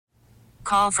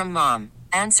Call from mom.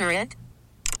 Answer it.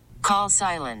 Call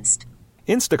silenced.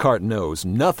 Instacart knows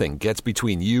nothing gets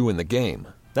between you and the game.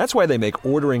 That's why they make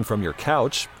ordering from your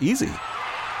couch easy.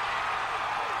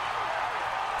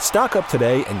 Stock up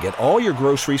today and get all your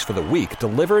groceries for the week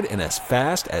delivered in as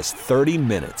fast as 30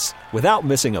 minutes without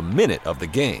missing a minute of the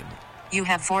game. You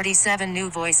have 47 new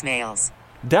voicemails.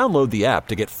 Download the app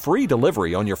to get free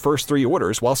delivery on your first 3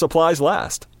 orders while supplies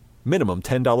last. Minimum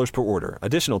 $10 per order.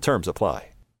 Additional terms apply.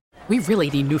 We really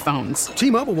need new phones.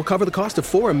 T-Mobile will cover the cost of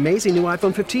 4 amazing new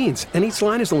iPhone 15s, and each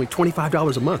line is only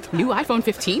 $25 a month. New iPhone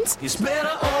 15s? It's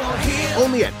better over here.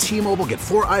 Only at T-Mobile, get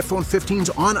 4 iPhone 15s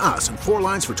on us and 4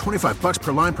 lines for $25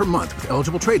 per line per month with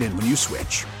eligible trade-in when you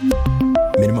switch.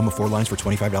 Minimum of 4 lines for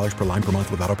 $25 per line per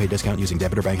month with autopay discount using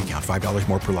debit or bank account. $5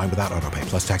 more per line without autopay,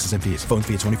 plus taxes and fees. Phone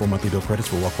fee at 24 monthly bill credits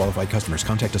for well-qualified customers.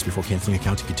 Contact us before canceling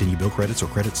account to continue bill credits or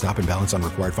credit stop and balance on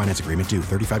required finance agreement due.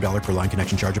 $35 per line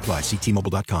connection charge applies. See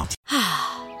T-Mobile.com.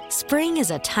 Spring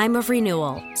is a time of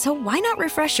renewal, so why not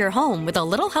refresh your home with a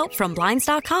little help from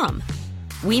Blinds.com?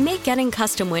 We make getting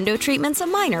custom window treatments a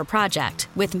minor project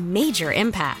with major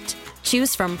impact.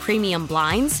 Choose from premium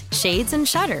blinds, shades, and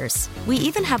shutters. We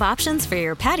even have options for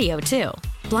your patio, too.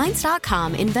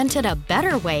 Blinds.com invented a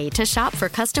better way to shop for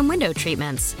custom window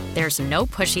treatments. There's no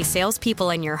pushy salespeople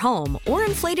in your home or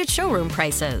inflated showroom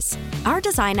prices. Our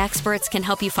design experts can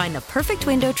help you find the perfect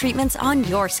window treatments on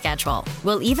your schedule.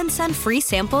 We'll even send free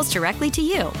samples directly to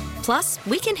you. Plus,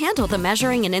 we can handle the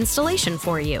measuring and installation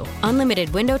for you. Unlimited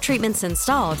window treatments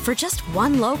installed for just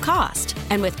one low cost.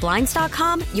 And with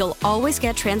Blinds.com, you'll always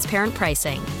get transparent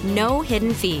pricing. No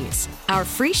hidden fees. Our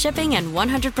free shipping and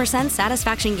 100%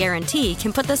 satisfaction guarantee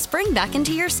can put the spring back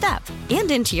into your step and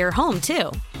into your home,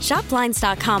 too. Shop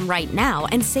Blinds.com right now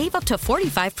and save up to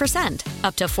 45%.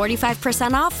 Up to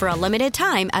 45% off for a limited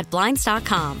time at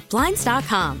Blinds.com.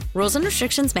 Blinds.com. Rules and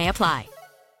restrictions may apply.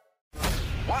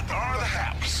 What are the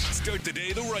haps? Start the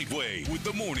day the right way with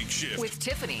the morning shift. With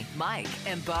Tiffany, Mike,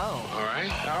 and Beau. All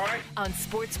right. On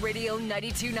Sports Radio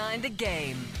 92.9 The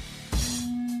Game.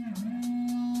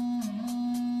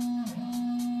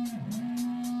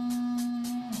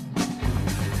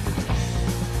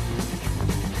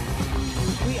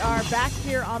 We are back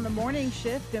here on the morning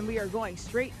shift, and we are going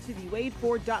straight to the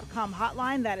WadeFord.com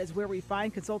hotline. That is where we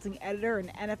find consulting editor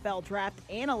and NFL draft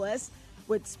analyst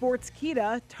with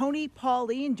Sportskeeda, Tony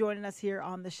Pauline, joining us here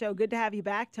on the show. Good to have you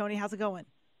back, Tony. How's it going?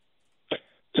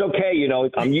 It's okay. You know,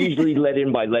 I'm usually led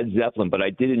in by Led Zeppelin, but I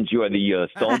did enjoy the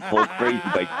Stone Cold Crazy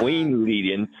by Queen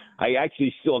lead in. I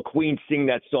actually saw Queen sing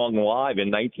that song live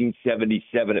in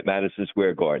 1977 at Madison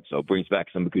Square Garden, so it brings back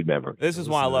some good memories. This is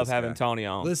why I love having Tony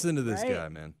on. Listen to this guy,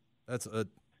 man. That's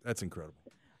incredible.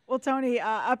 Well, Tony,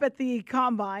 up at the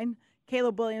Combine,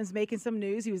 Caleb Williams making some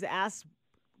news. He was asked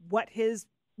what his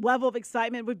level of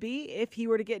excitement would be if he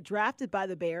were to get drafted by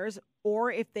the Bears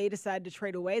or if they decided to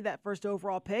trade away that first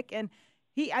overall pick. And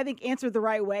he, I think, answered the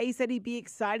right way. He said he'd be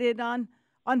excited on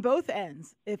both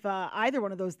ends if either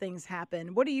one of those things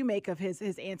happen. What do you make of his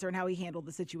answer and how he handled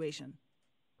the situation?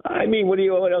 I mean, what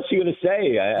else are you going to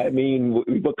say? I mean,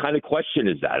 what kind of question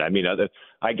is that? I mean,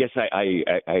 I guess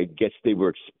I guess they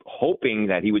were hoping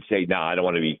that he would say, "No, I don't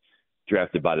want to be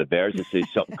drafted by the Bears." To say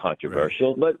something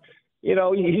controversial, but you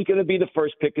know, he's going to be the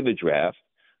first pick of the draft.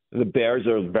 The Bears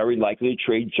are very likely to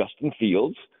trade Justin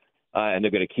Fields, and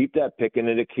they're going to keep that pick, and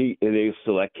they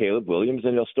select Caleb Williams,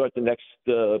 and they'll start the next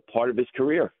part of his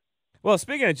career. Well,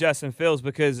 speaking of Justin Fields,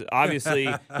 because obviously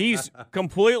he's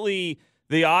completely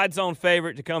the odds-on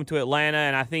favorite to come to Atlanta,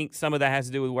 and I think some of that has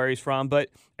to do with where he's from,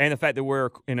 and the fact that we're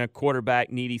in a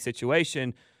quarterback-needy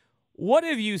situation. What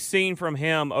have you seen from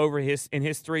him in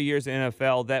his 3 years in the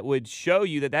NFL that would show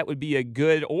you that would be a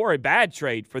good or a bad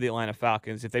trade for the Atlanta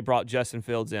Falcons if they brought Justin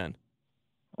Fields in?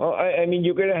 Well, I mean,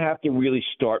 you're going to have to really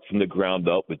start from the ground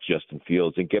up with Justin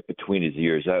Fields and get between his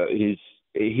ears.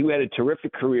 He had a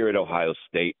terrific career at Ohio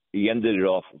State. He ended it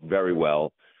off very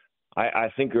well.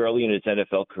 I think early in his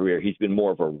NFL career, he's been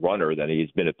more of a runner than he's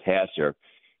been a passer.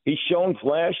 He's shown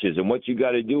flashes, and what you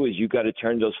got to do is you got to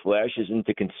turn those flashes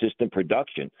into consistent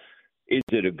production. Is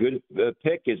it a good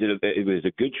pick? Is it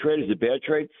a good trade? Is it a bad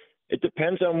trade? It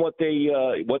depends on what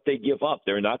they give up.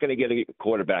 They're not going to get a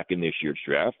quarterback in this year's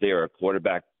draft. They are a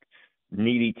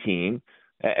quarterback-needy team.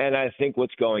 And I think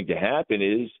what's going to happen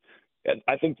is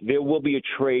I think there will be a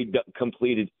trade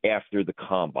completed after the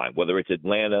Combine, whether it's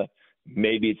Atlanta,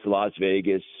 maybe it's Las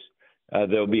Vegas.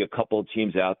 There'll be a couple of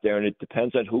teams out there, and it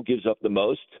depends on who gives up the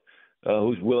most,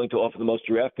 who's willing to offer the most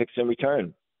draft picks in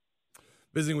return.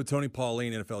 Visiting with Tony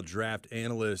Pauline, NFL draft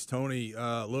analyst. Tony,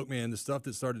 look, man, the stuff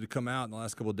that started to come out in the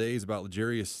last couple of days about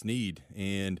L'Jarius Sneed,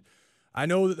 and I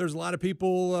know that there's a lot of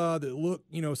people that look,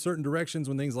 certain directions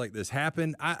when things like this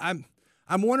happen.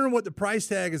 I'm wondering what the price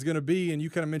tag is going to be, and you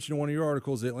kind of mentioned in one of your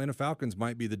articles the Atlanta Falcons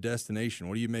might be the destination.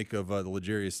 What do you make of the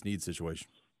L'Jarius Sneed situation?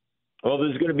 Well,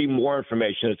 there's going to be more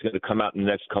information that's going to come out in the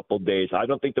next couple of days. I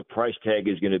don't think the price tag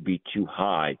is going to be too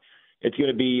high. It's going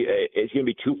to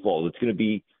be twofold. It's going to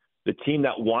be the team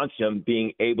that wants him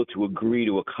being able to agree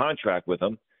to a contract with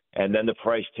him, and then the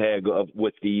price tag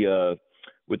with the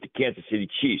Kansas City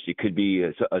Chiefs. It could be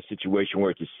a situation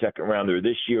where it's a second rounder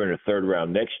this year and a third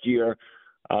round next year.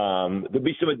 There'll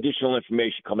be some additional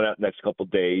information coming out in the next couple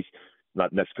of days,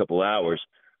 not next couple of hours.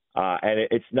 And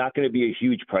it's not going to be a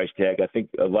huge price tag. I think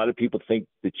a lot of people think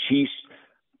the Chiefs,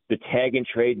 the tag and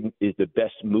trade is the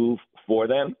best move for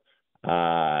them.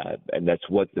 And that's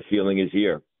what the feeling is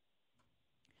here.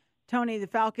 Tony, the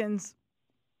Falcons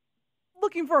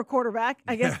looking for a quarterback.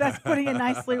 I guess that's putting it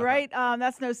nicely, right?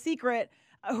 That's no secret.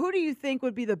 Who do you think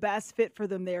would be the best fit for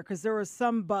them there? Because there was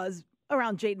some buzz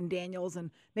around Jayden Daniels and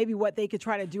maybe what they could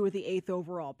try to do with the 8th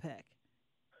overall pick.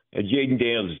 And Jayden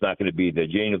Daniels is not going to be there.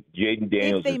 Jayden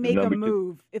Daniels, if they make a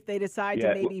move, if they decide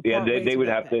to maybe part ways they would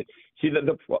have pick. to see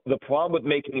the problem with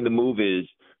making the move is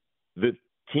the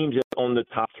teams that own the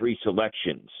top 3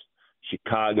 selections,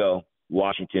 Chicago,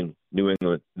 Washington, New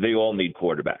England, they all need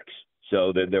quarterbacks.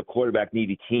 So they're quarterback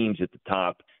needy teams at the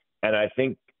top. And I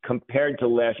think compared to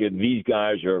last year, these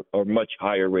guys are much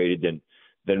higher rated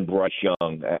than Bryce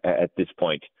Young at this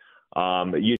point.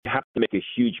 You have to make a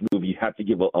huge move. You have to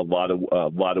give a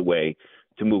lot away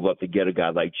to move up to get a guy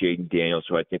like Jayden Daniels,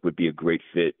 who I think would be a great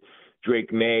fit.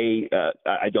 Drake May,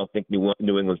 I don't think New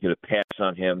England's going to pass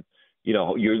on him.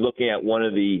 You're looking at one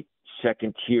of the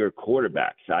second-tier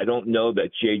quarterbacks. I don't know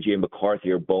that J.J. McCarthy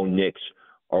or Beau Nix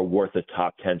are worth a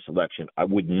top 10 selection. I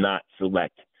would not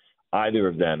select either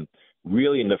of them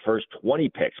really in the first 20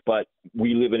 picks, but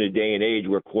we live in a day and age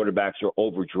where quarterbacks are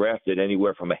overdrafted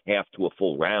anywhere from a half to a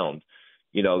full round.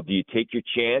 Do you take your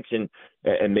chance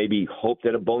and maybe hope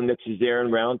that a Beau Nix is there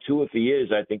in round 2? If he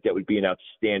is, I think that would be an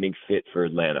outstanding fit for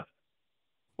Atlanta.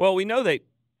 Well, we know that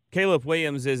Caleb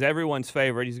Williams is everyone's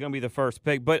favorite. He's going to be the first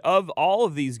pick. But of all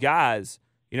of these guys,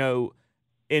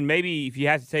 and maybe if you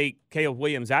had to take Caleb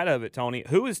Williams out of it, Tony,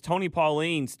 who is Tony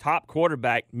Pauline's top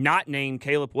quarterback not named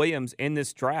Caleb Williams in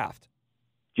this draft?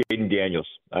 Jayden Daniels.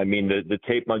 I mean, the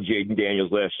tape on Jayden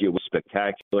Daniels last year was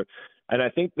spectacular. And I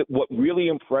think that what really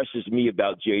impresses me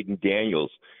about Jayden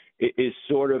Daniels is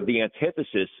sort of the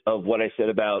antithesis of what I said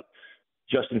about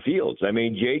Justin Fields. I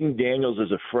mean, Jayden Daniels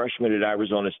as a freshman at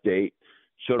Arizona State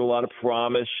showed a lot of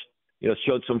promise,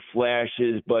 showed some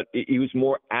flashes, but he was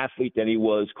more athlete than he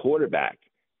was quarterback.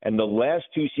 And the last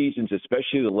 2 seasons,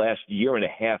 especially the last year and a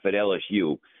half at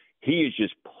LSU, he has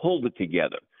just pulled it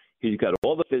together. He's got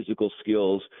all the physical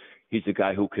skills. He's a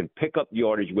guy who can pick up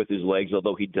yardage with his legs,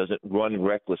 although he doesn't run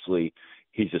recklessly.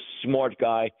 He's a smart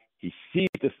guy. He sees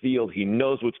the field. He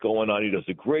knows what's going on. He does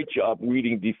a great job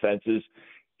reading defenses.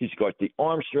 He's got the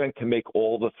arm strength to make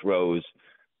all the throws.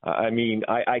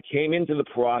 I came into the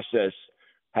process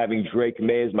having Drake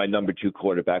May as my number 2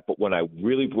 quarterback, but when I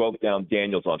really broke down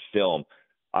Daniels on film,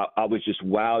 I was just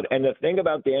wowed. And the thing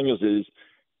about Daniels is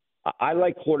I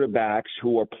like quarterbacks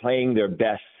who are playing their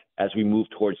best as we move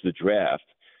towards the draft.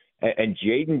 And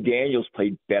Jayden Daniels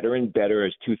played better and better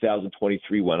as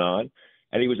 2023 went on.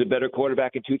 And he was a better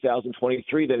quarterback in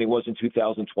 2023 than he was in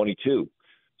 2022.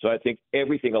 So I think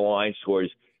everything aligns towards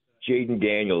Jayden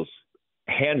Daniels,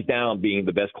 hands down, being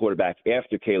the best quarterback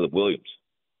after Caleb Williams.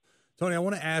 Tony, I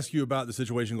want to ask you about the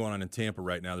situation going on in Tampa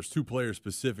right now. There's 2 players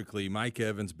specifically, Mike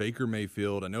Evans, Baker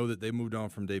Mayfield. I know that they moved on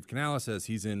from Dave Canales as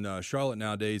he's in Charlotte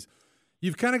nowadays.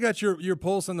 You've kind of got your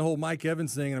pulse on the whole Mike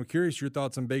Evans thing, and I'm curious your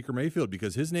thoughts on Baker Mayfield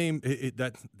because his name,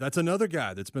 that's another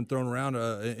guy that's been thrown around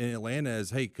in Atlanta as,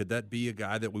 hey, could that be a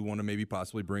guy that we want to maybe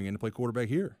possibly bring in to play quarterback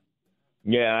here?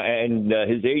 Yeah, and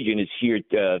his agent is here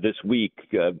this week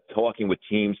talking with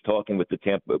teams, talking with the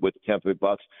Tampa Bay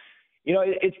Bucks.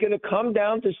 It's going to come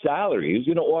down to salary. Who's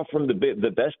going to offer him the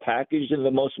best package and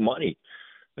the most money?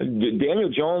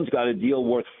 Daniel Jones got a deal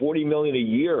worth $40 million a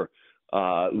year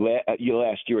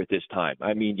last year at this time.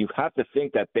 I mean, you have to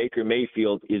think that Baker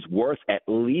Mayfield is worth at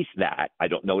least that. I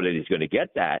don't know that he's going to get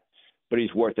that, but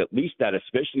he's worth at least that,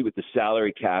 especially with the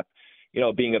salary cap,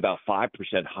 being about 5%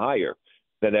 higher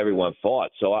than everyone thought.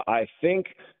 So I think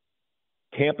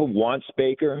Tampa wants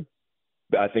Baker.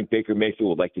 I think Baker Mayfield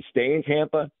would like to stay in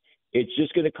Tampa. It's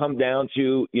just going to come down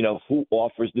to, who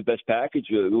offers the best package,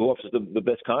 who offers the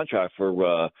best contract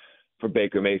for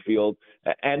Baker Mayfield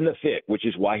and the fit, which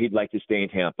is why he'd like to stay in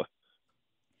Tampa.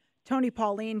 Tony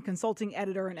Pauline, consulting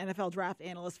editor and NFL draft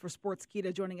analyst for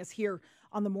Sportskeeda, joining us here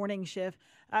on the morning shift.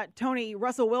 Tony,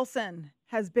 Russell Wilson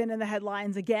has been in the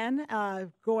headlines again,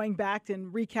 going back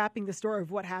and recapping the story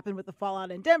of what happened with the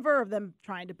fallout in Denver, of them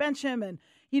trying to bench him, and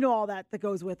all that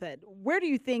goes with it. Where do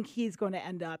you think he's going to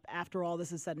end up after all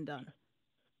this is said and done?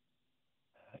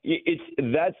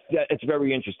 It's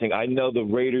very interesting. I know the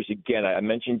Raiders, again, I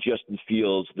mentioned Justin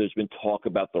Fields. There's been talk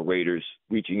about the Raiders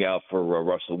reaching out for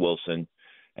Russell Wilson.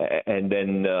 And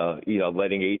then,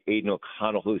 letting Aiden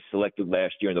O'Connell, who was selected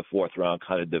last year in the 4th round,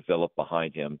 kind of develop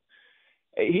behind him.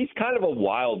 He's kind of a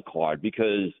wild card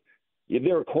because if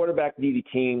there are quarterback-needy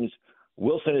teams,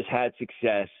 Wilson has had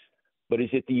success, but he's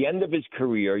at the end of his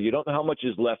career. You don't know how much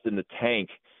is left in the tank.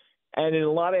 And in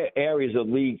a lot of areas of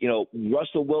the league,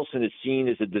 Russell Wilson is seen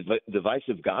as a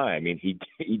divisive guy. I mean,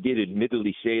 he did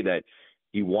admittedly say that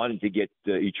he wanted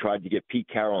to he tried to get Pete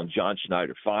Carroll and John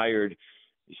Schneider fired.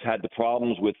 He's had the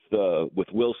problems with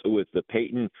Wilson, with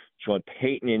Sean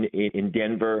Payton in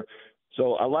Denver.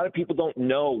 So a lot of people don't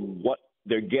know what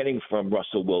they're getting from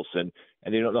Russell Wilson,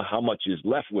 and they don't know how much is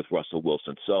left with Russell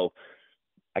Wilson. So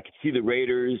I could see the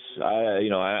Raiders.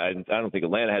 I don't think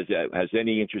Atlanta has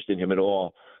any interest in him at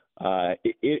all.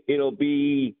 It's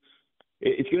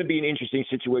going to be an interesting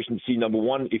situation to see, number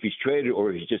one, if he's traded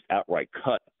or if he's just outright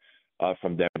cut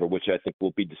from Denver, which I think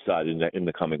will be decided in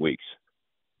the coming weeks.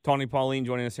 Tony Pauline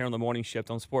joining us here on the morning shift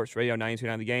on Sports Radio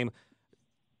 92.9 The Game.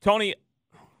 Tony,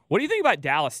 what do you think about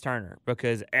Dallas Turner?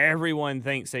 Because everyone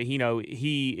thinks that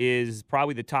he is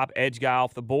probably the top edge guy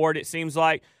off the board, it seems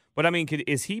like. But I mean, do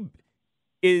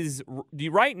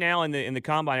you right now in the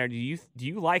combine, do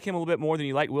you like him a little bit more than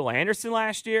you liked Will Anderson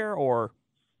last year, or?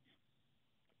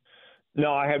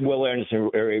 No, I had Will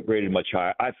Anderson rated much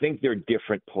higher. I think they're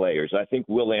different players. I think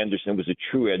Will Anderson was a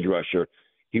true edge rusher.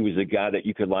 He was a guy that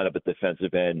you could line up at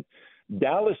defensive end.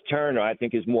 Dallas Turner, I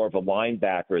think, is more of a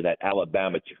linebacker that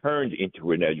Alabama turned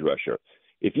into an edge rusher.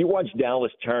 If you watch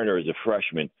Dallas Turner as a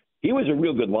freshman, he was a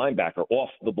real good linebacker,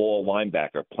 off-the-ball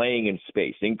linebacker, playing in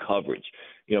space, in coverage,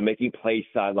 making plays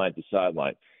sideline to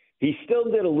sideline. He still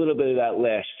did a little bit of that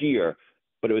last year,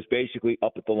 but it was basically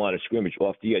up at the line of scrimmage,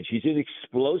 off the edge. He's an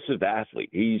explosive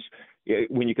athlete.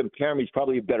 When you compare him, he's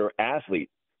probably a better athlete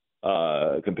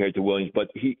compared to Williams, but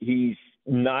he's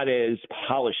not as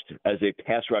polished as a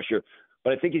pass rusher,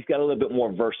 but I think he's got a little bit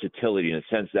more versatility in the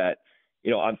sense that,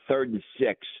 on 3rd and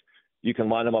 6, you can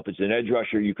line him up as an edge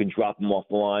rusher, you can drop him off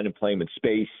the line and play him in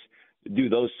space, do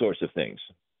those sorts of things.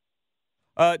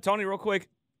 Tony, real quick,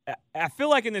 I feel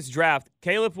like in this draft,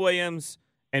 Caleb Williams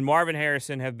and Marvin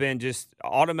Harrison have been just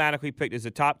automatically picked as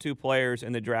the top 2 players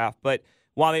in the draft, but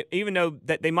even though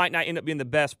that they might not end up being the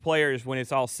best players when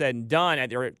it's all said and done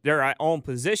at their own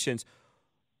positions,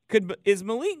 is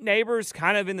Malik Nabers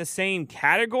kind of in the same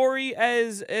category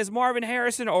as Marvin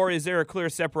Harrison, or is there a clear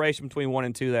separation between 1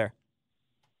 and 2 there?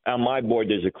 On my board,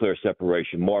 there's a clear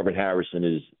separation. Marvin Harrison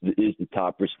is the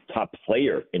top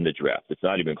player in the draft. It's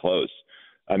not even close.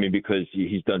 I mean, because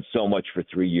he's done so much for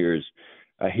 3 years.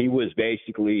 He was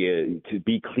basically, to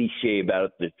be cliche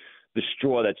about it, the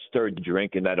straw that stirred the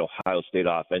drink in that Ohio State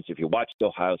offense. If you watched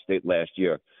Ohio State last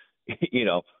year,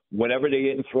 whenever they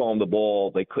didn't throw him the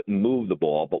ball, they couldn't move the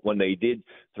ball. But when they did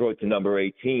throw it to number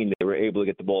 18, they were able to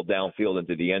get the ball downfield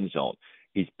into the end zone.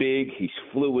 He's big, he's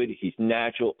fluid, he's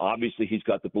natural. Obviously, he's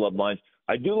got the bloodlines.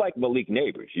 I do like Malik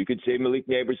Nabers. You could say Malik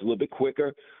Nabers a little bit quicker,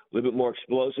 a little bit more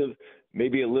explosive,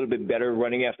 maybe a little bit better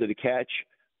running after the catch.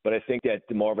 But I think that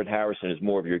Marvin Harrison is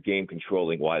more of your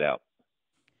game-controlling wideout.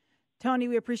 Tony,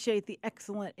 we appreciate the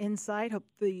excellent insight. Hope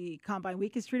the Combine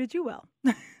Week has treated you well.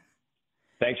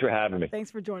 Thanks for having me.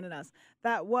 Thanks for joining us.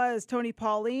 That was Tony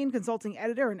Pauline, consulting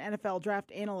editor and NFL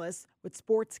draft analyst with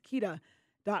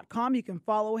Sportskeeda.com. You can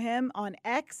follow him on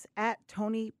X at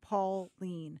Tony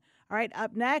Pauline. All right,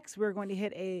 up next, we're going to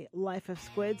hit a Life of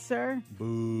Squid, sir.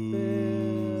 Boo.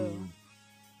 Boo.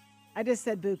 I just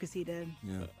said boo because he did.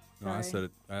 Yeah. No, I said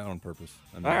it on purpose.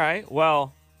 All right.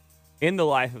 Well, in the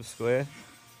Life of Squid,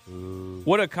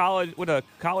 what a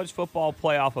college football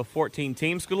playoff of 14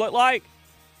 teams could look like,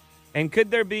 and could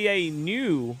there be a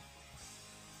new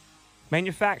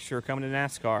manufacturer coming to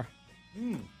NASCAR?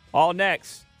 All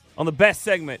next on the best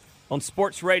segment on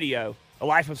Sports Radio, The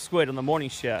Life of Squid on the morning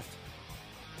shift.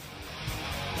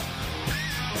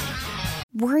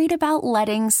 Worried about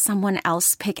letting someone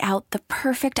else pick out the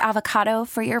perfect avocado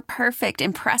for your perfect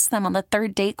impress them on the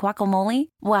third date guacamole?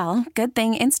 Well, good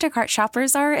thing Instacart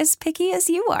shoppers are as picky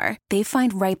as you are. They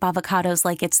find ripe avocados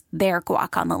like it's their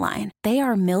guac on the line. They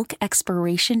are milk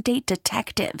expiration date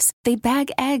detectives. They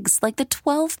bag eggs like the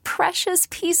 12 precious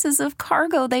pieces of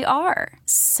cargo they are.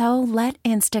 So let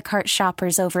Instacart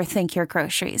shoppers overthink your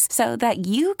groceries so that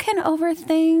you can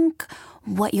overthink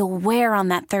what you'll wear on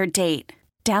that third date.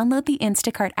 Download the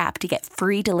Instacart app to get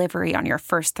free delivery on your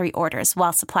first 3 orders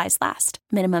while supplies last.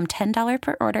 Minimum $10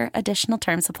 per order. Additional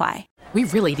terms apply. We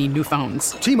really need new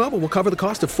phones. T-Mobile will cover the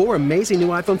cost of 4 amazing new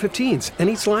iPhone 15s, and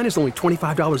each line is only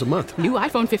 $25 a month. New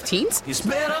iPhone 15s? It's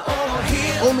better over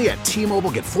here. Only at T-Mobile,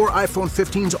 get 4 iPhone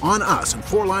 15s on us and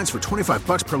 4 lines for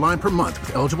 $25 per line per month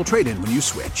with eligible trade-in when you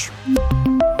switch.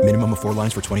 Minimum of 4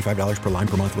 lines for $25 per line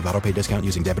per month with autopay discount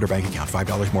using debit or bank account.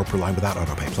 $5 more per line without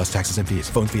autopay, plus taxes and fees.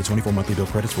 Phone fee at 24 monthly bill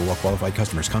credits for well-qualified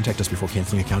customers. Contact us before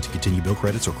canceling account to continue bill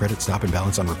credits or credit stop and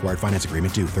balance on required finance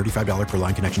agreement due. $35 per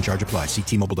line connection charge applies. See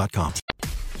T-Mobile.com.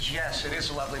 Yes, it is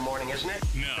a lovely morning, isn't it?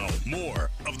 Now, more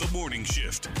of the Morning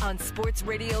Shift. On Sports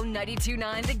Radio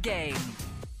 92.9 The Game.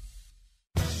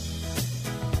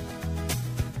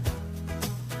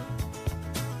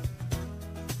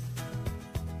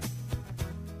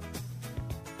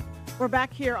 We're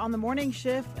back here on the morning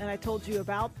shift, and I told you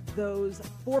about those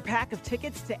 4-pack of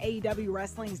tickets to AEW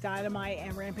Wrestling's Dynamite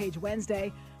and Rampage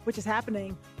Wednesday, which is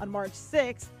happening on March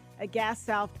 6th at Gas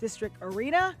South District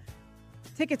Arena.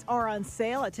 Tickets are on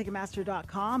sale at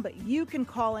Ticketmaster.com, but you can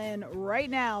call in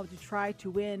right now to try to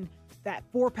win that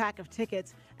 4-pack of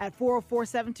tickets at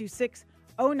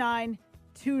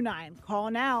 404-726-0929. Call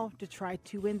now to try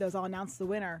to win those. I'll announce the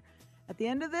winner at the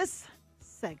end of this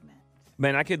segment.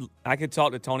 Man, I could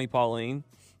talk to Tony Pauline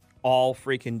all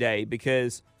freaking day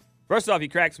because, first off, he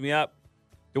cracks me up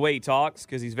the way he talks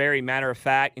because he's very matter of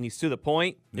fact and he's to the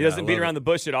point. He doesn't beat around the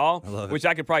bush at all, which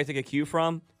I could probably take a cue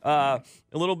from a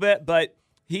little bit. But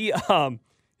he's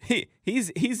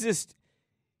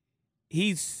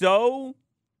so,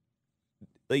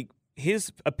 like,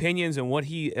 his opinions and what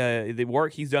the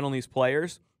work he's done on these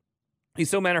players.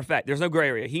 He's so matter of fact. There's no gray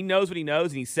area. He knows what he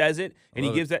knows, and he says it, and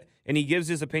he gives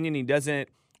his opinion. He doesn't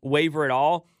waver at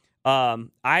all.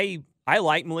 I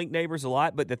like Malik Nabers a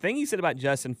lot, but the thing he said about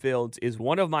Justin Fields is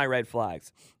one of my red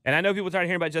flags. And I know people are tired of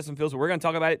hearing about Justin Fields, but we're going to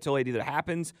talk about it until it either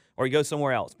happens or he goes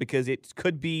somewhere else because it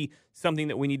could be something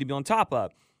that we need to be on top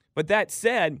of. But that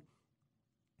said,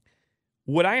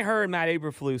 what I heard Matt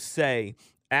Eberflus say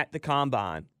at the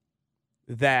Combine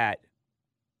that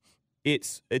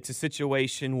it's a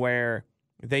situation where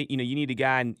you need a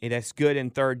guy that's good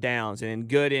in third downs and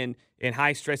good in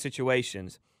high stress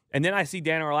situations. And then I see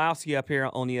Dan Orlowski up here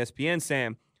on ESPN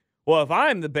saying, well, if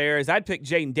I'm the Bears, I'd pick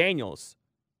Jayden Daniels.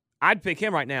 I'd pick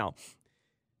him right now.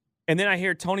 And then I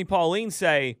hear Tony Pauline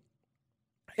say,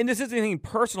 and this isn't anything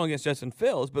personal against Justin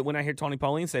Fields, but when I hear Tony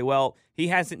Pauline say, well, he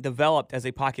hasn't developed as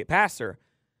a pocket passer.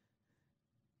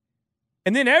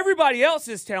 And then everybody else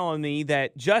is telling me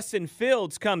that Justin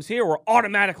Fields comes here, we're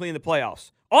automatically in the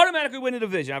playoffs. Automatically win the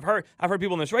division. I've heard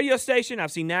people on this radio station.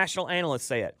 I've seen national analysts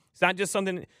say it. It's not just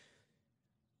something.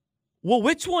 Well,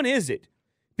 which one is it?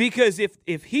 Because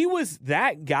if he was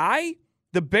that guy,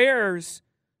 the Bears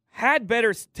had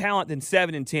better talent than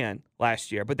 7-10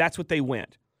 last year, but that's what they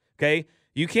went. Okay,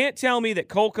 you can't tell me that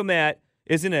Cole Kmet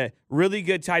isn't a really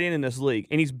good tight end in this league,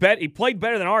 and he played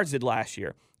better than ours did last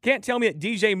year. Can't tell me that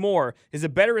DJ Moore is a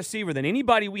better receiver than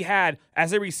anybody we had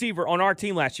as a receiver on our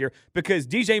team last year because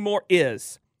DJ Moore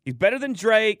is. He's better than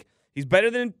Drake. He's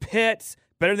better than Pitts.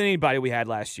 Better than anybody we had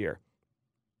last year.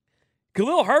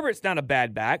 Khalil Herbert's not a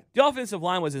bad back. The offensive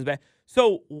line wasn't bad.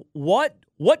 So what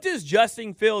does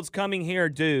Justin Fields coming here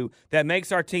do that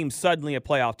makes our team suddenly a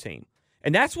playoff team?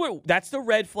 And that's the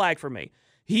red flag for me.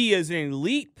 He is an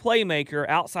elite playmaker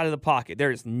outside of the pocket.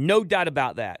 There is no doubt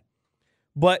about that.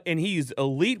 And he's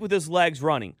elite with his legs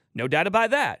running. No doubt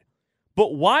about that.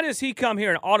 But why does he come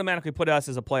here and automatically put us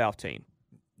as a playoff team?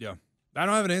 Yeah. I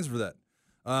don't have an answer for that.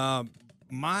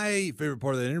 My favorite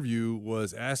part of that interview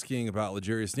was asking about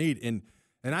L'Jarius Sneed. And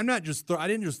I'm not just I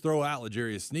didn't just throw out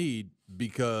L'Jarius Sneed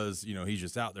because, he's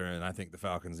just out there and I think the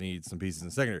Falcons need some pieces in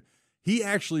the secondary. He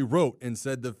actually wrote and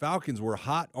said the Falcons were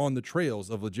hot on the trails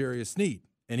of L'Jarius Sneed.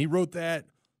 And he wrote that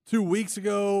 2 weeks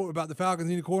ago about the Falcons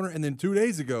needing a corner. And then 2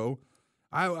 days ago,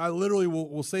 I literally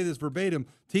will say this verbatim.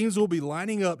 Teams will be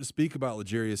lining up to speak about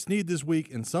L'Jarius Sneed this week,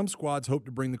 and some squads hope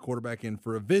to bring the quarterback in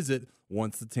for a visit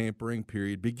once the tampering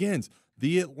period begins.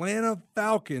 The Atlanta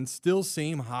Falcons still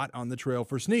seem hot on the trail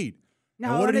for Sneed.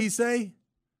 Now, what did he say?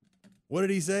 What did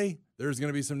he say? There's going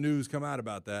to be some news come out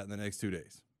about that in the next 2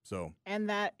 days. So and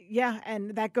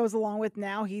that goes along with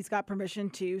now he's got permission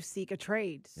to seek a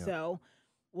trade. Yep. So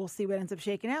we'll see what ends up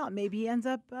shaking out. Maybe he ends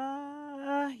up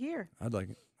here. I'd like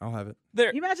it. I'll have it.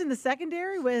 You imagine the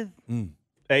secondary with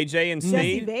AJ and Jesse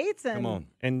Sneed. Bates and Come on.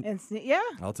 and Sneed. Yeah.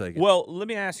 I'll take it. Well, let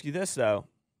me ask you this though.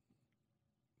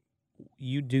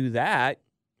 You do that,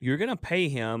 you're going to pay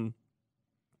him.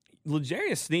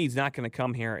 L'Jarius Sneed's not going to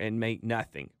come here and make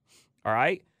nothing. All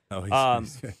right? Oh,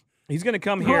 he's going to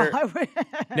come here.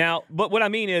 Now, but what I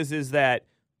mean is that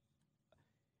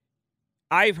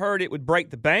I've heard it would break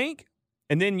the bank,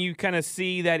 and then you kind of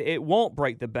see that it won't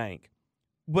break the bank.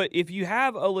 But if you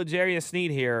have a L'Jarius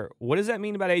Sneed here, what does that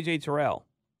mean about A.J. Terrell?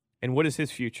 And what is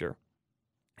his future?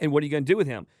 And what are you going to do with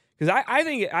him? Because I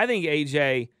think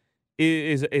A.J.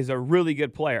 is a really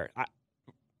good player.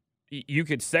 You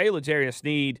could say L'Jarius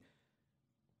Sneed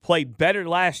played better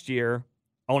last year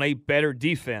on a better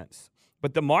defense.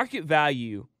 But the market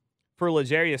value for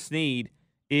L'Jarius Sneed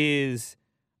is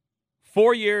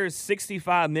 4 years,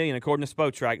 $65 million, according to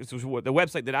Spotrac. This is the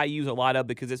website that I use a lot of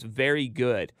because it's very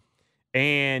good.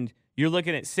 And you're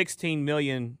looking at $16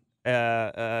 million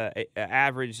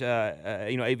average,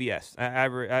 AVS,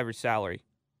 average salary.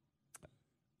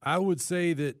 I would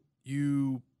say that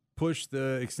you push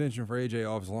the extension for AJ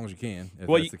off as long as you can, if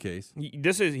that's the case.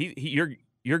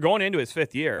 You're going into his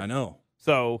 5th year. I know.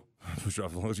 So push it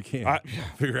off as long as you can.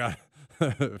 Figure out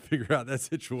that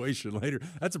situation later.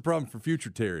 That's a problem for future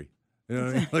Terry. You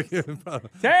know what I mean?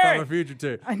 Terry! Problem for future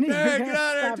Terry. Terry, get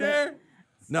out of here, Terry.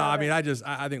 No, I mean, I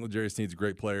think L'Jarius Sneed's a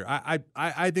great player. I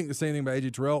think the same thing about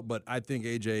A.J. Terrell, but I think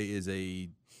A.J. is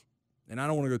and I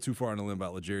don't want to go too far on the limb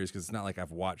about L'Jarius because it's not like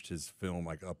I've watched his film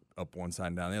like up one side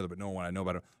and down the other, but knowing what I know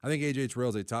about him, I think A.J. Terrell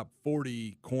is a top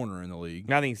 40 corner in the league.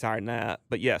 I think he's higher than that,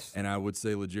 but yes. And I would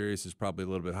say L'Jarius is probably a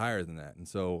little bit higher than that. And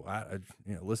so,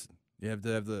 listen, you have to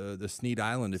have the Sneed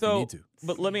Island if you need to.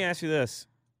 But let me ask you this.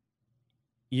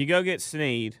 You go get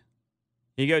Sneed,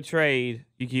 you go trade,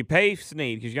 you pay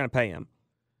Sneed because you're going to pay him.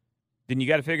 Then you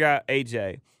got to figure out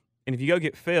AJ. And if you go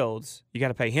get Fields, you got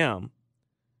to pay him.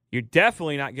 You're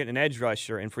definitely not getting an edge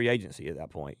rusher in free agency at that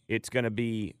point. It's going to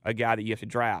be a guy that you have to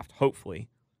draft, hopefully,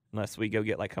 unless we go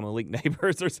get like a Malik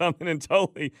Nabers or something and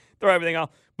totally throw everything off.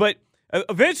 But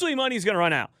eventually money's going to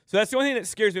run out. So that's the only thing that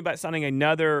scares me about signing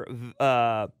another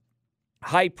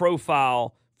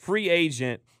high-profile free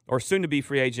agent or soon-to-be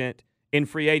free agent in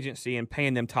free agency and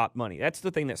paying them top money. That's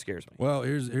the thing that scares me. Well,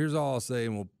 here's all I'll say,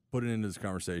 and we'll put it into this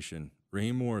conversation.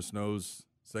 Raheem Morris knows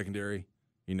secondary.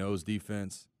 He knows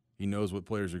defense. He knows what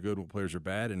players are good, what players are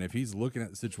bad. And if he's looking at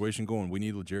the situation going, we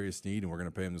need L'Jarius Sneed and we're going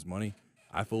to pay him this money,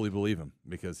 I fully believe him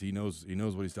because he knows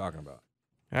what he's talking about.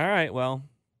 All right, well,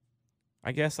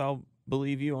 I guess I'll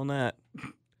believe you on that.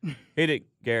 Hit it,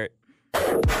 Garrett.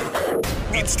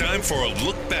 It's time for a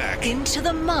look back into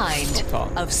the mind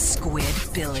of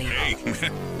Squidbilly. Hey,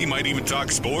 he might even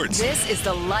talk sports. This is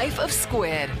the Life of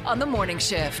Squid on the morning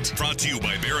shift. Brought to you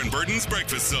by Baron Burton's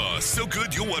Breakfast Sauce. So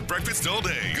good you'll want breakfast all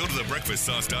day. Go to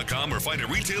thebreakfastsauce.com or find a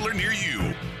retailer near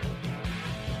you.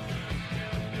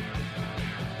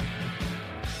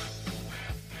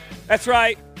 That's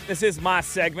right. This is my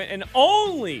segment and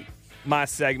only my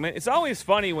segment. It's always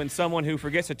funny when someone who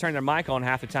forgets to turn their mic on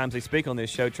half the times they speak on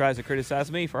this show tries to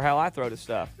criticize me for how I throw to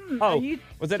stuff.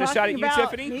 Was that a shot at you,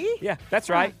 Tiffany? Me? Yeah, that's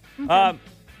right. Okay.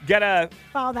 Gotta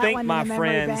File that thank one in my the memory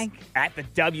friends bank. at the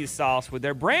W Sauce with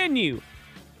their brand new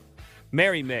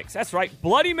Mary Mix. That's right,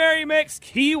 Bloody Mary Mix,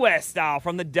 Key West style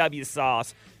from the W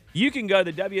Sauce. You can go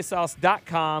to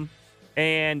WSauce.com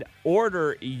and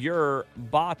order your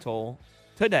bottle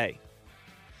today.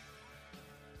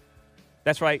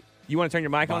 That's right. You want to turn your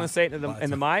mic on and say it in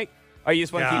the mic? Or you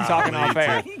just want to keep talking off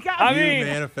air? You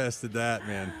manifested that,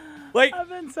 man. Like, I've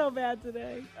been so bad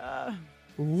today.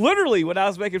 Literally what I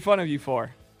was making fun of you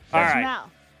for. All right.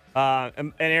 Now.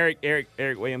 And Eric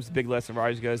Williams, big lesson of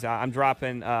ours, goes, I'm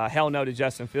dropping hell no to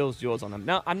Justin Fields jewels on them.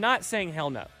 No, I'm not saying hell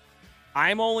no.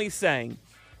 I'm only saying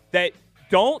that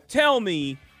don't tell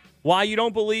me why you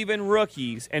don't believe in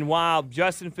rookies and why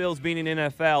Justin Fields being in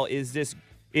NFL is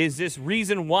this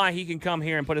reason why he can come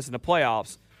here and put us in the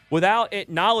playoffs without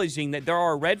acknowledging that there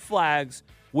are red flags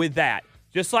with that.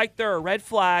 Just like there are red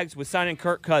flags with signing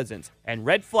Kirk Cousins and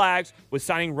red flags with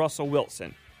signing Russell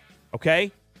Wilson.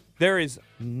 Okay? There is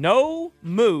no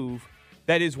move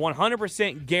that is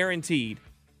 100% guaranteed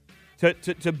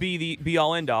to be the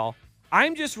be-all, end-all.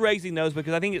 I'm just raising those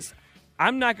because I think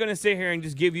I'm not going to sit here and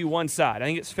just give you one side. I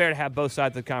think it's fair to have both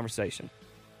sides of the conversation.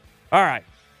 All right.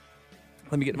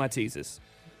 Let me get to my teases.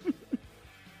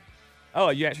 Oh,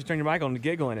 you actually turned your mic on to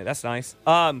giggle in it. That's nice.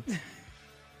 College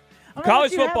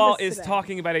football is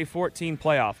talking about a 14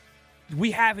 playoff.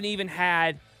 We haven't even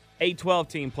had a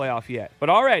 12-team playoff yet. But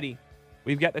already,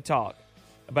 we've got the talk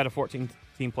about a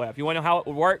 14-team playoff. You want to know how it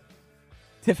would work,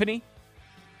 Tiffany?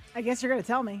 I guess you're going to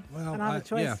tell me. Well, I don't have a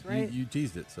choice, right? You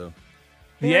teased it, so.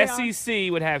 The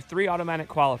SEC would have 3 automatic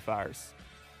qualifiers.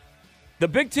 The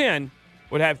Big Ten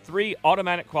would have 3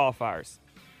 automatic qualifiers.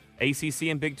 ACC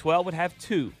and Big 12 would have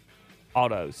 2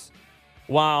 autos.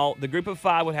 While the group of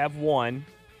 5 would have 1,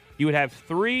 you would have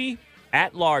 3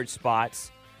 at-large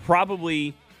spots,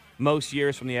 probably most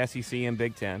years from the SEC and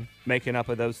Big Ten, making up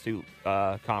of those 2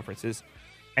 conferences.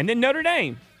 And then Notre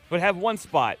Dame would have 1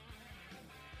 spot.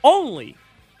 Only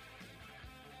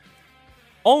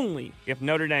if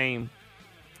Notre Dame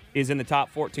is in the top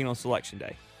 14 on Selection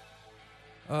Day.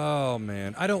 Oh,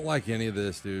 man. I don't like any of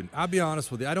this, dude. I'll be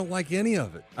honest with you. I don't like any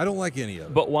of it.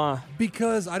 But why?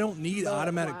 Because I don't need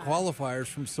automatic qualifiers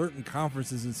from certain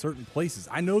conferences in certain places.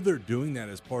 I know they're doing that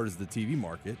as part of the TV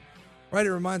market. Right?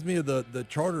 It reminds me of the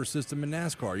charter system in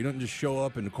NASCAR. You don't just show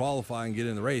up and qualify and get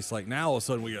in the race. Like now, all of a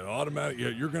sudden, we get automatic.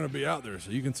 You're going to be out there,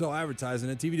 so you can sell advertising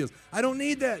and TV deals. I don't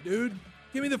need that, dude.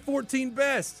 Give me the 14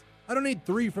 best. I don't need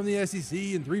 3 from the SEC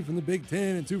and 3 from the Big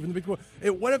 10 and 2 from the Big 12.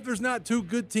 What if there's not 2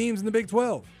 good teams in the Big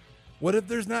 12? What if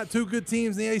there's not 2 good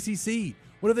teams in the ACC?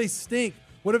 What if they stink?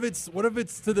 What if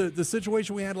it's to the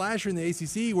situation we had last year in the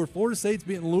ACC where Florida State's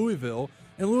beating Louisville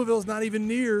and Louisville's not even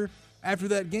near after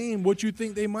that game what you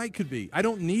think they could be? I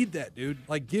don't need that, dude.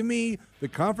 Like, give me the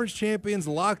conference champions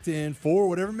locked in for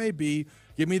whatever it may be.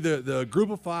 Give me the group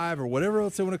of 5 or whatever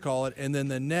else they want to call it, and then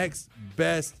the next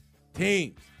best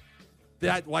teams.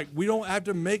 That, like, we don't have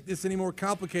to make this any more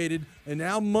complicated, and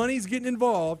now money's getting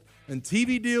involved, and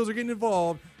TV deals are getting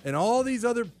involved, and all these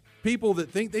other people that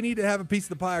think they need to have a piece of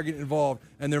the pie are getting involved,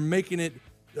 and they're making it,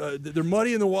 they're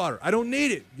muddy in the water. I don't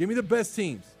need it. Give me the best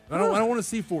teams. I don't want to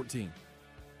see 14.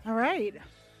 All right.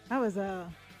 That was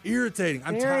irritating.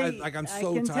 I'm tired. Like, I'm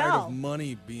so tired of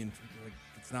money being.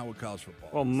 It's not what college football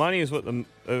is. Well, money is what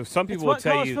some people will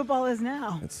tell you. It's what college football is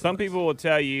now. Some people will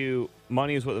tell you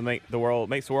money is what makes the world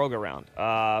go round.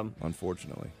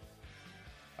 Unfortunately.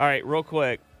 All right, real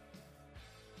quick.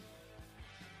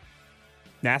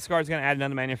 NASCAR is going to add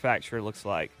another manufacturer, it looks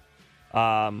like.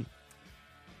 And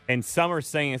some are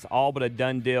saying it's all but a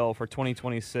done deal for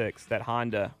 2026 that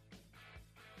Honda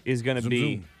is going to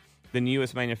be the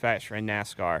newest manufacturer in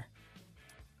NASCAR.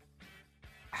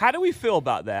 How do we feel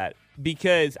about that?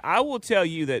 Because I will tell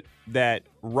you that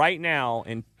right now,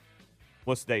 in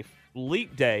what's the day?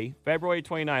 Leap Day, February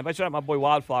 29th. I showed up my boy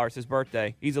Wildflower. It's his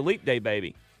birthday. He's a Leap Day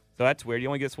baby. So that's weird. You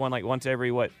only get one like once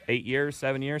every, 8 years,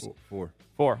 7 years? 4.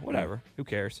 4, whatever. Yeah. Who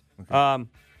cares? Okay.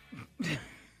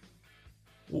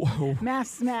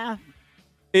 Math.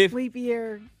 Leap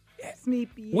year, Smeep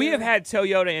year. We have had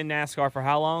Toyota in NASCAR for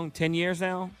how long? 10 years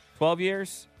now? 12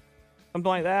 years? Something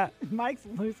like that? Mike's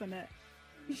losing it.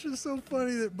 It's just so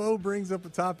funny that Beau brings up a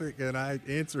topic and I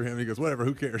answer him. He goes, whatever,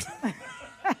 who cares?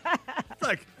 It's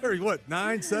like,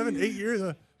 9, 7, 8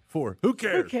 years? 4. Who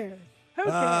cares? Who cares?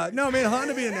 No, man,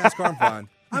 Honda being in NASCAR, I'm fine.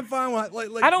 I'm fine with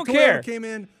like I don't Toyota care. Came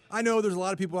in. I know there's a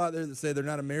lot of people out there that say they're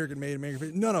not American-made,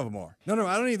 American-made. None of them are. No,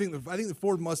 I don't even think I think the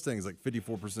Ford Mustang is like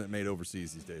 54% made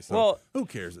overseas these days. So who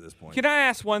cares at this point? Can I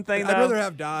ask one thing, I'd rather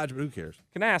have Dodge, but who cares?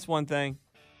 Can I ask one thing?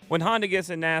 When Honda gets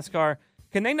in NASCAR,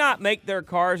 can they not make their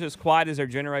cars as quiet as their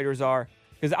generators are?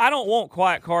 Because I don't want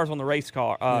quiet cars on the race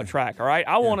car track, all right?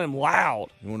 I want them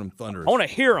loud. You want them thunderous. I want to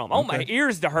hear them. I want my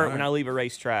ears to hurt when I leave a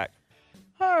racetrack.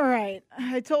 All right.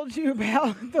 I told you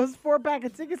about those 4-pack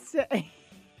of tickets to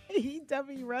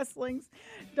AEW Wrestling's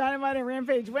Dynamite and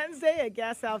Rampage Wednesday at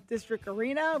Gas South District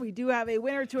Arena. We do have a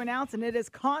winner to announce, and it is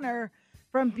Connor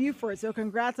from Buford. So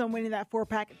congrats on winning that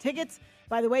 4-pack of tickets.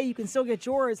 By the way, you can still get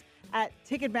yours at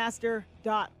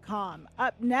Ticketmaster.com.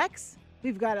 Up next,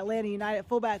 we've got Atlanta United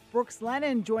fullback Brooks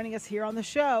Lennon joining us here on the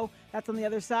show. That's on the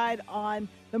other side on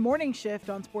the morning shift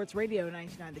on Sports Radio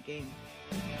 99 The Game.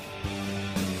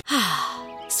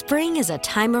 Spring is a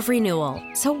time of renewal,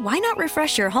 so why not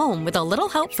refresh your home with a little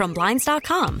help from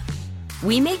Blinds.com?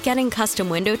 We make getting custom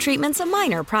window treatments a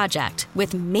minor project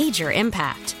with major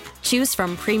impact. Choose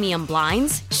from premium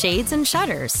blinds, shades, and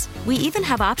shutters. We even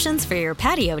have options for your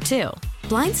patio, too.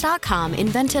 Blinds.com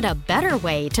invented a better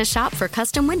way to shop for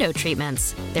custom window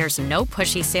treatments. There's no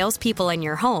pushy salespeople in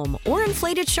your home or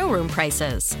inflated showroom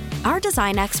prices. Our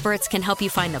design experts can help you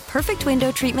find the perfect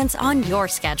window treatments on your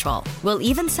schedule. We'll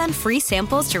even send free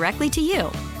samples directly to you.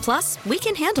 Plus, we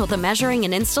can handle the measuring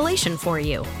and installation for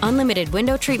you. Unlimited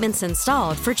window treatments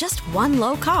installed for just one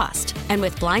low cost. And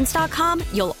with Blinds.com,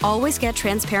 you'll always get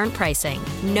transparent pricing.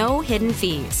 No hidden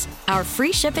fees. Our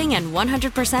free shipping and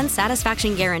 100%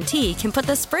 satisfaction guarantee can put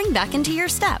the spring back into your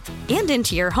step and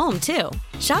into your home, too.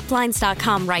 Shop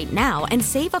Blinds.com right now and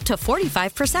save up to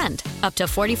 45%. Up to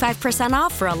 45%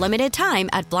 off for a limited time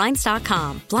at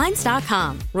Blinds.com.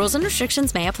 Blinds.com. Rules and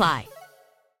restrictions may apply.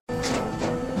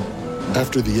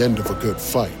 After the end of a good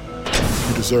fight,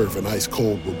 you deserve an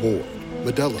ice-cold reward.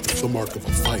 Modelo is the mark of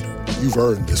a fighter. You've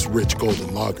earned this rich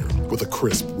golden lager with a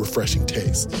crisp, refreshing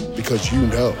taste. Because you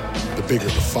know, the bigger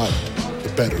the fight, the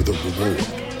better the reward.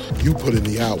 You put in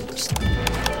the hours,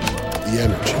 the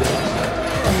energy,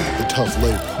 the tough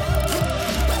labor.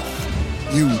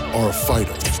 You are a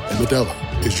fighter, and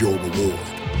Modelo is your reward.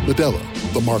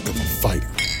 Modelo, the mark of a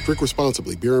fighter. Drink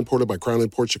responsibly. Beer imported by Crown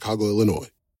Imports, Chicago, Illinois.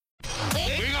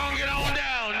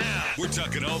 We're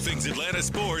talking all things Atlanta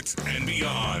sports and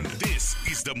beyond. This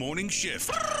is The Morning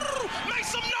Shift. Make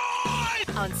some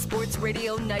noise! On Sports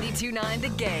Radio 92.9 The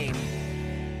Game.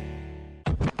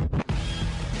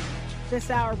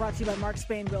 This hour brought to you by Mark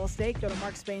Spain Real Estate. Go to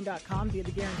markspain.com, view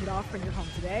the guaranteed offer in your home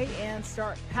today, and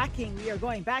start packing. We are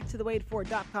going back to the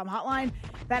WadeFord.com hotline.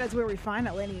 That is where we find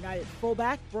Atlanta United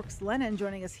fullback Brooks Lennon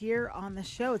joining us here on the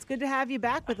show. It's good to have you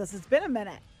back with us. It's been a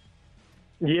minute.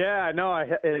 Yeah, no,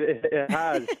 it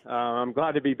has. I'm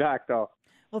glad to be back, though.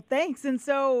 Well, thanks. And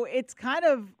so it's kind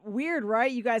of weird,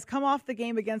 right? You guys come off the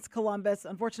game against Columbus,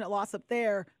 unfortunate loss up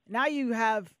there. Now you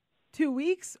have 2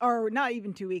 weeks, or not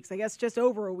even 2 weeks, I guess just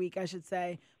over a week, I should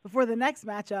say, before the next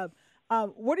matchup.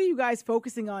 What are you guys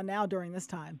focusing on now during this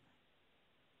time?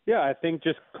 Yeah, I think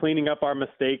just cleaning up our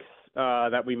mistakes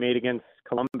that we made against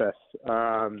Columbus.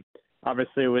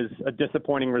 Obviously, it was a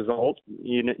disappointing result.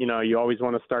 You know, you always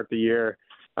want to start the year,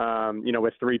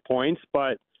 with 3 points.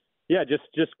 But, yeah,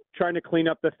 just trying to clean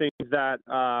up the things that,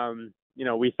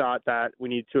 we thought that we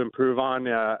need to improve on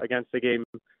against the game,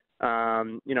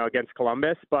 against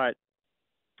Columbus. But,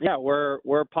 yeah,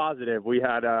 we're positive. We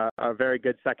had a very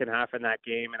good second half in that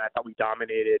game, and I thought we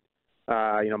dominated,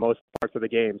 most parts of the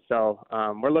game. So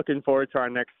we're looking forward to our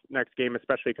next game,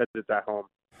 especially because it's at home.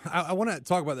 I want to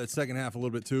talk about that second half a little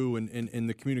bit, too, and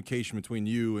the communication between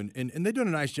you. And they're doing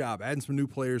a nice job adding some new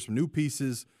players, some new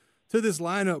pieces to this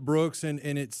lineup, Brooks. And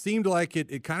it seemed like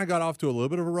it kind of got off to a little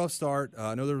bit of a rough start.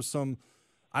 I know there was some,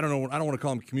 I don't want to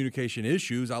call them communication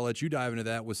issues. I'll let you dive into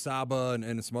that with Saba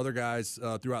and some other guys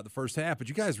throughout the first half. But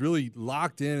you guys really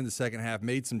locked in the second half,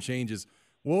 made some changes.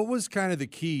 What was kind of the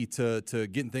key to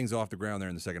getting things off the ground there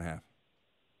in the second half?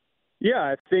 Yeah,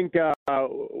 I think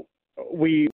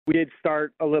we did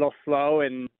start a little slow,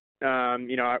 and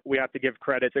we have to give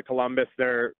credit to Columbus.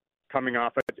 They're coming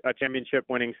off a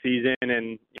championship-winning season,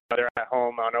 and they're at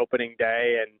home on opening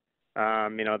day,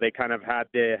 and they kind of had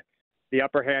the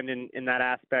upper hand in that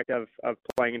aspect of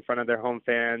playing in front of their home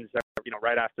fans.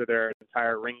 Right after their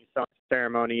entire ring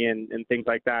ceremony and things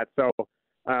like that. So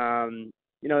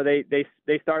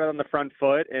they started on the front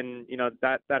foot, and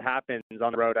that happens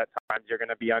on the road at times. You're going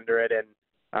to be under it, and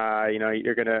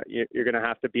you're gonna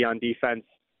have to be on defense,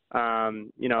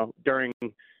 during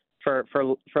for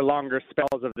longer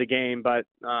spells of the game. But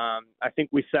I think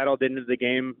we settled into the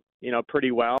game,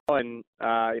 pretty well, and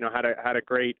had a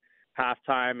great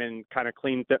halftime and kind of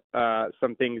cleaned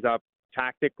some things up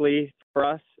tactically for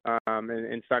us,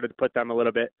 and started to put them a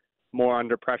little bit more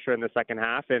under pressure in the second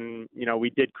half. And we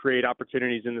did create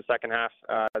opportunities in the second half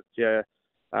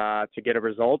to get a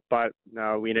result, but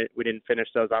we didn't finish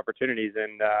those opportunities.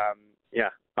 And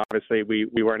obviously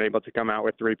we weren't able to come out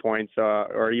with 3 points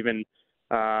or even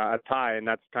a tie. And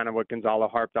that's kind of what Gonzalo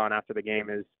harped on after the game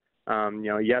is,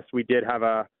 yes, we did have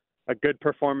a good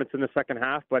performance in the second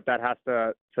half, but that has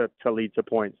to lead to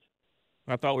points.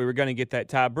 I thought we were going to get that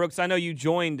tie. Brooks, I know you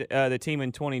joined the team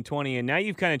in 2020, and now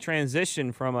you've kind of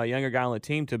transitioned from a younger guy on the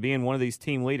team to being one of these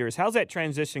team leaders. How's that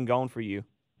transition going for you?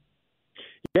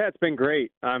 Yeah, it's been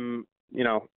great. I'm,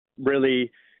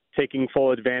 really taking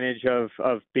full advantage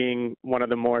of being one of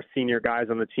the more senior guys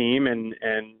on the team and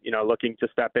looking to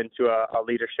step into a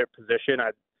leadership position.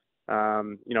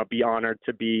 I'd, be honored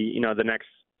to be, the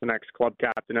next club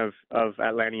captain of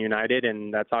Atlanta United.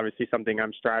 And that's obviously something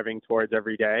I'm striving towards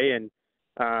every day. And,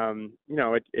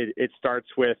 it starts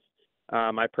with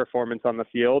my performance on the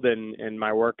field and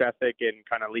my work ethic and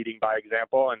kind of leading by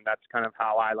example. And that's kind of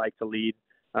how I like to lead.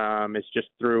 It's just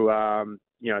through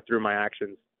my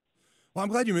actions. Well, I'm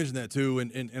glad you mentioned that too,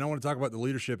 and I want to talk about the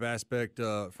leadership aspect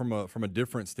from a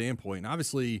different standpoint. And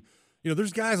obviously,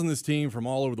 there's guys on this team from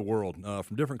all over the world,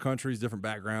 from different countries, different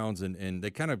backgrounds, and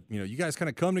they kind of, you guys kind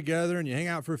of come together and you hang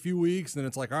out for a few weeks, and then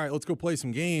it's like, all right, let's go play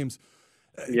some games.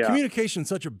 Communication is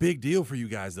such a big deal for you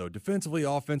guys, though, defensively,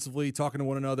 offensively, talking to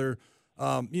one another.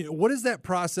 What is that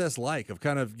process like of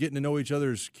kind of getting to know each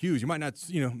other's cues? You might not,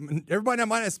 everybody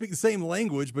might not speak the same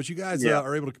language, but you guys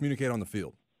are able to communicate on the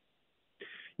field.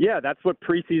 Yeah, that's what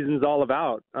preseason's all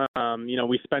about.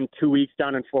 We spend 2 weeks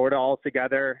down in Florida all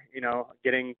together,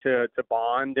 getting to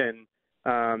bond. And,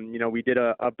 we did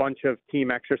a bunch of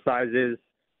team exercises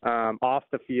off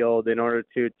the field in order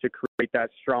to create that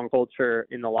strong culture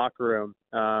in the locker room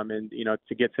and,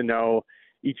 to get to know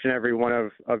each and every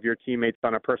one of your teammates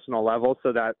on a personal level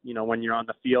so that, when you're on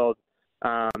the field,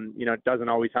 it doesn't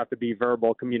always have to be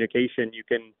verbal communication. You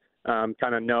can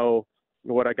kind of know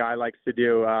what a guy likes to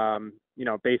do,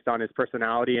 based on his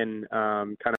personality and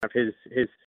kind of his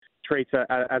traits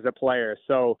as a player.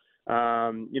 So,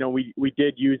 we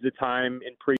did use the time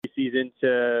in preseason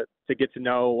to get to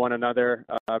know one another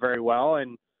very well.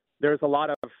 And there's a lot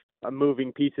of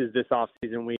moving pieces this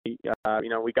offseason. We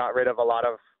got rid of a lot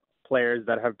of players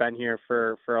that have been here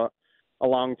for a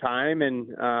long time. And,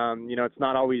 it's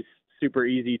not always super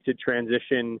easy to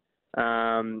transition,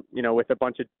 with a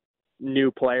bunch of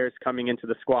new players coming into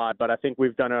the squad, but I think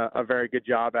we've done a very good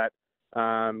job at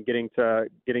getting to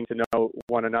know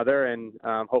one another, and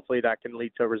hopefully that can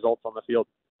lead to results on the field.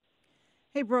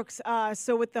 Hey, Brooks,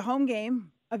 so with the home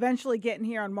game eventually getting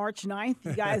here on March 9th,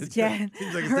 you guys get –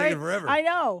 seems like it's taking forever. I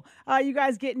know. You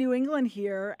guys get New England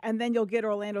here, and then you'll get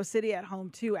Orlando City at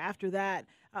home, too, after that.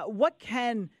 What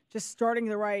can just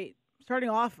starting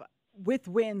off with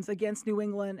wins against New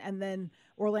England and then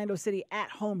Orlando City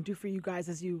at home do for you guys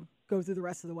as you go through the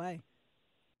rest of the way?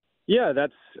 Yeah,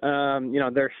 that's,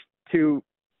 there's two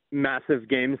massive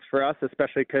games for us,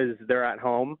 especially because they're at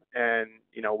home. And,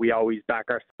 we always back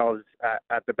ourselves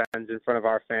at the Benz in front of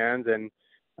our fans. And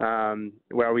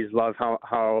we always love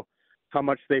how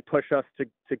much they push us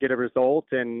to get a result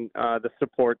and the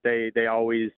support they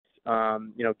always,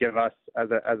 give us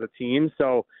as a team.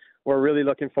 So we're really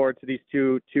looking forward to these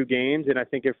two games. And I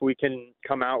think if we can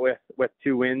come out with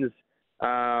 2 wins,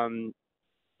 and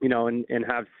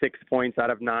have 6 points out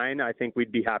of 9, I think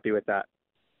we'd be happy with that.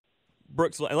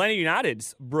 Atlanta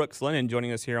United's Brooks Lennon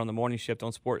joining us here on the morning shift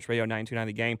on Sports Radio 929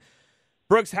 The Game.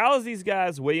 Brooks, how is these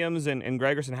guys, Williams and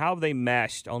Gregerson, how have they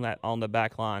meshed on the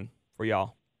back line for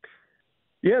y'all?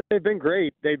 Yeah, they've been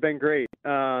great.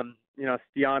 Stian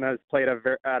has played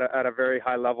at a very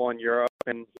high level in Europe,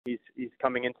 and he's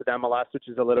coming into the MLS, which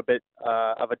is a little bit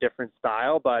of a different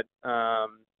style, but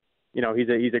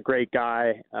he's a great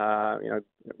guy,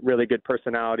 really good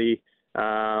personality,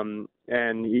 and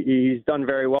he's done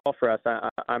very well for us.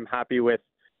 I'm happy with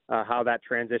how that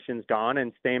transition's gone,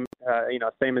 and same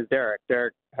as Derrick.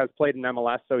 Derrick has played in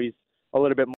MLS, so he's a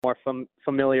little bit more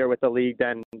familiar with the league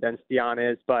than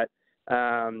Stian is. But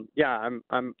I'm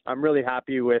really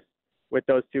happy with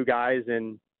those two guys,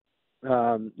 and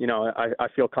I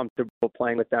feel comfortable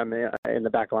playing with them in the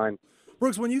back line.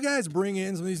 Brooks, when you guys bring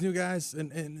in some of these new guys,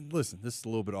 and listen, this is a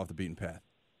little bit off the beaten path.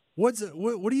 What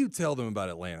do you tell them about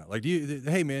Atlanta? Like,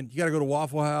 hey man, you got to go to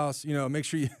Waffle House. Make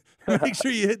sure you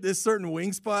hit this certain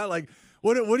wing spot. Like,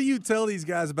 what do you tell these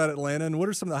guys about Atlanta, and what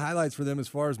are some of the highlights for them as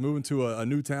far as moving to a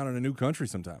new town and a new country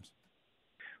sometimes?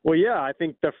 Well, yeah, I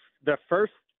think the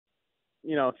first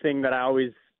thing that I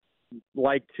always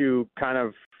like to kind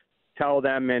of tell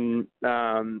them and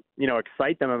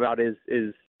excite them about is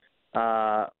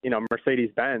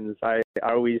Mercedes-Benz.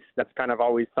 That's kind of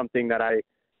always something that I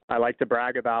like to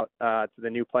brag about to the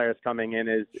new players coming in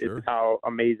is how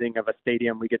amazing of a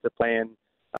stadium we get to play in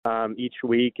each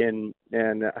week and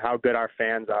how good our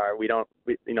fans are.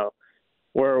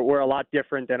 We're a lot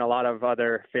different than a lot of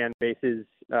other fan bases,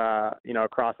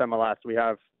 across MLS. We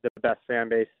have the best fan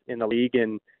base in the league,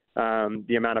 and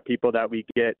the amount of people that we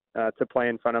get to play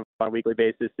in front of on a weekly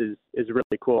basis is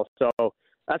really cool. So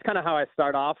that's kind of how I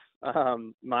start off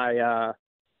my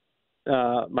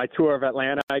tour of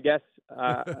Atlanta, I guess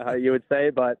you would say.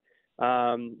 But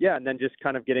and then just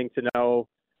kind of getting to know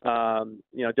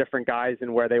different guys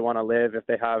and where they want to live, if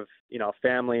they have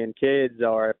family and kids,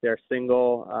 or if they're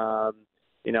single,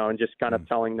 and just kind of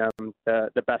telling them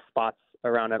the best spots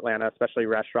around Atlanta, especially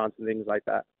restaurants and things like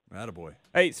that. Attaboy.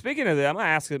 Hey, speaking of that, I'm going to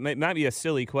ask, it might be a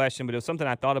silly question, but it was something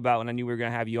I thought about when I knew we were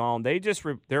going to have you on.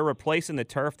 They're replacing the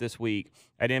turf this week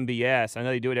at MBS. I know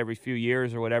they do it every few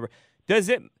years or whatever.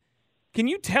 Can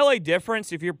you tell a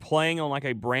difference if you're playing on like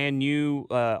a brand new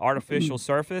artificial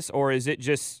surface, or is it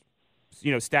just,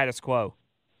 status quo?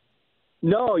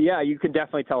 No, yeah, you can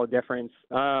definitely tell a difference.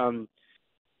 I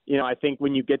think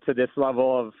when you get to this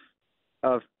level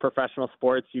of professional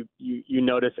sports, you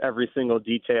notice every single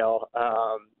detail,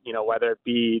 whether it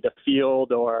be the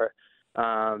field or,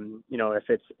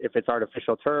 if it's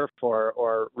artificial turf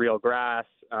or real grass,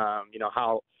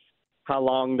 how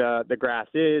long the grass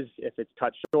is, if it's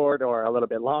cut short or a little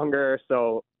bit longer.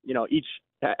 So,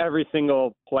 every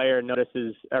single player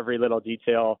notices every little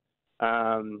detail,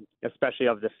 especially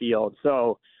of the field.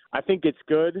 So I think it's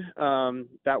good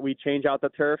that we change out the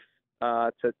turf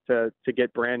to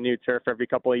get brand new turf every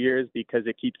couple of years because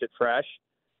it keeps it fresh.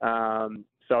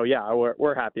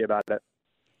 We're happy about it.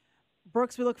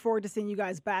 Brooks, we look forward to seeing you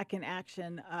guys back in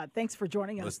action. Thanks for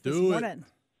joining us this morning.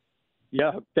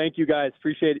 Yeah, thank you guys.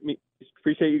 Appreciate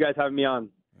you guys having me on.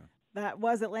 That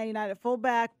was Atlanta United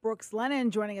fullback Brooks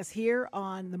Lennon joining us here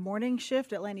on the morning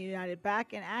shift. Atlanta United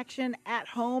back in action at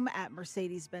home at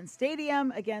Mercedes-Benz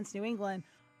Stadium against New England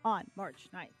on March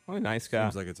 9th. What a nice guy.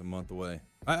 Seems like it's a month away.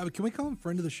 Can we call him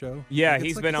friend of the show? Yeah, like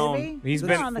he's been on. He's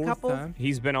been on a couple.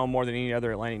 He's been on more than any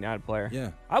other Atlanta United player.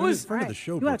 Yeah, I was friend of the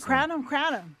show. You want to crown him?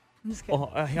 Crown him. I'm just kidding.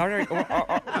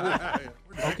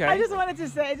 Okay. I just wanted to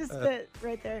say, it just fit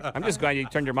right there. I'm just glad you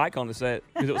turned your mic on to say it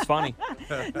because it was funny.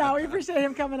 No, we appreciate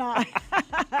him coming on.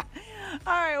 All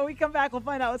right, when we come back, we'll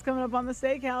find out what's coming up on the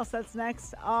Steakhouse. That's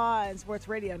next on Sports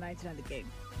Radio 99 The Game.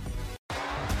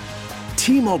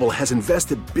 T-Mobile has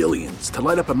invested billions to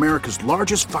light up America's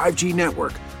largest 5G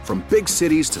network, from big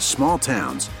cities to small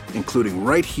towns, including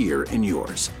right here in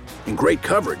yours. And great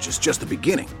coverage is just the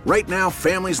beginning. Right now,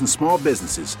 families and small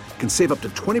businesses can save up to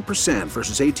 20%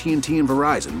 versus AT&T and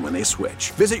Verizon when they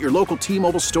switch. Visit your local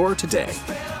T-Mobile store today.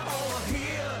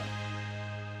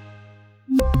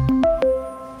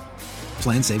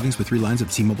 Plan savings with 3 lines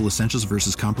of T-Mobile Essentials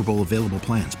versus comparable available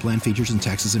plans. Plan features and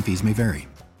taxes and fees may vary.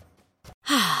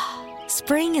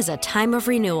 Spring is a time of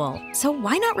renewal, so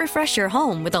why not refresh your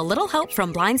home with a little help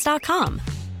from Blinds.com?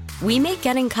 We make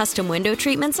getting custom window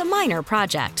treatments a minor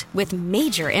project with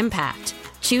major impact.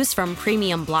 Choose from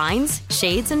premium blinds,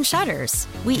 shades, and shutters.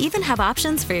 We even have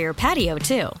options for your patio,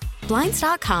 too.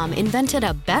 Blinds.com invented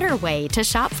a better way to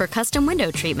shop for custom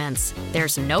window treatments.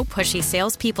 There's no pushy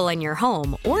salespeople in your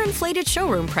home or inflated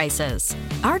showroom prices.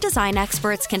 Our design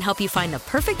experts can help you find the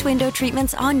perfect window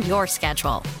treatments on your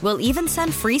schedule. We'll even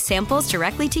send free samples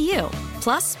directly to you.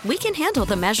 Plus, we can handle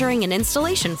the measuring and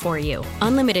installation for you.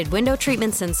 Unlimited window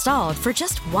treatments installed for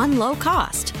just one low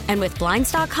cost. And with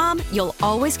Blinds.com, you'll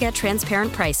always get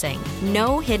transparent pricing.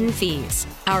 No hidden fees.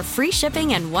 Our free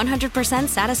shipping and 100%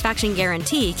 satisfaction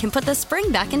guarantee can put the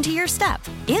spring back into your step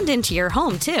and into your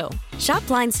home, too. Shop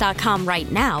Blinds.com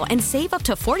right now and save up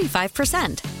to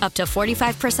 45%. Up to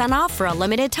 45% off for a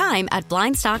limited time at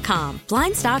Blinds.com.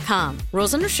 Blinds.com.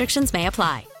 Rules and restrictions may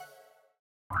apply.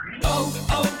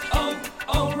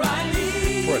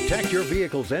 Protect your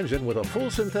vehicle's engine with a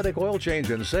full synthetic oil change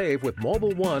and save with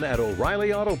Mobile One at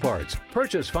O'Reilly Auto Parts.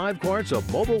 Purchase 5 quarts of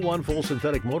Mobile One full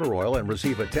synthetic motor oil and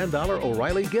receive a $10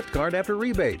 O'Reilly gift card after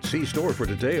rebate. See store for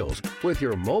details. With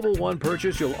your Mobile One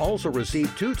purchase, you'll also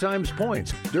receive 2 times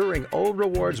points during O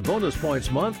Rewards Bonus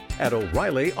Points Month at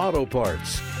O'Reilly Auto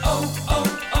Parts.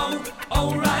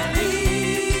 O'Reilly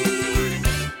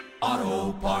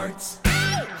Auto Parts.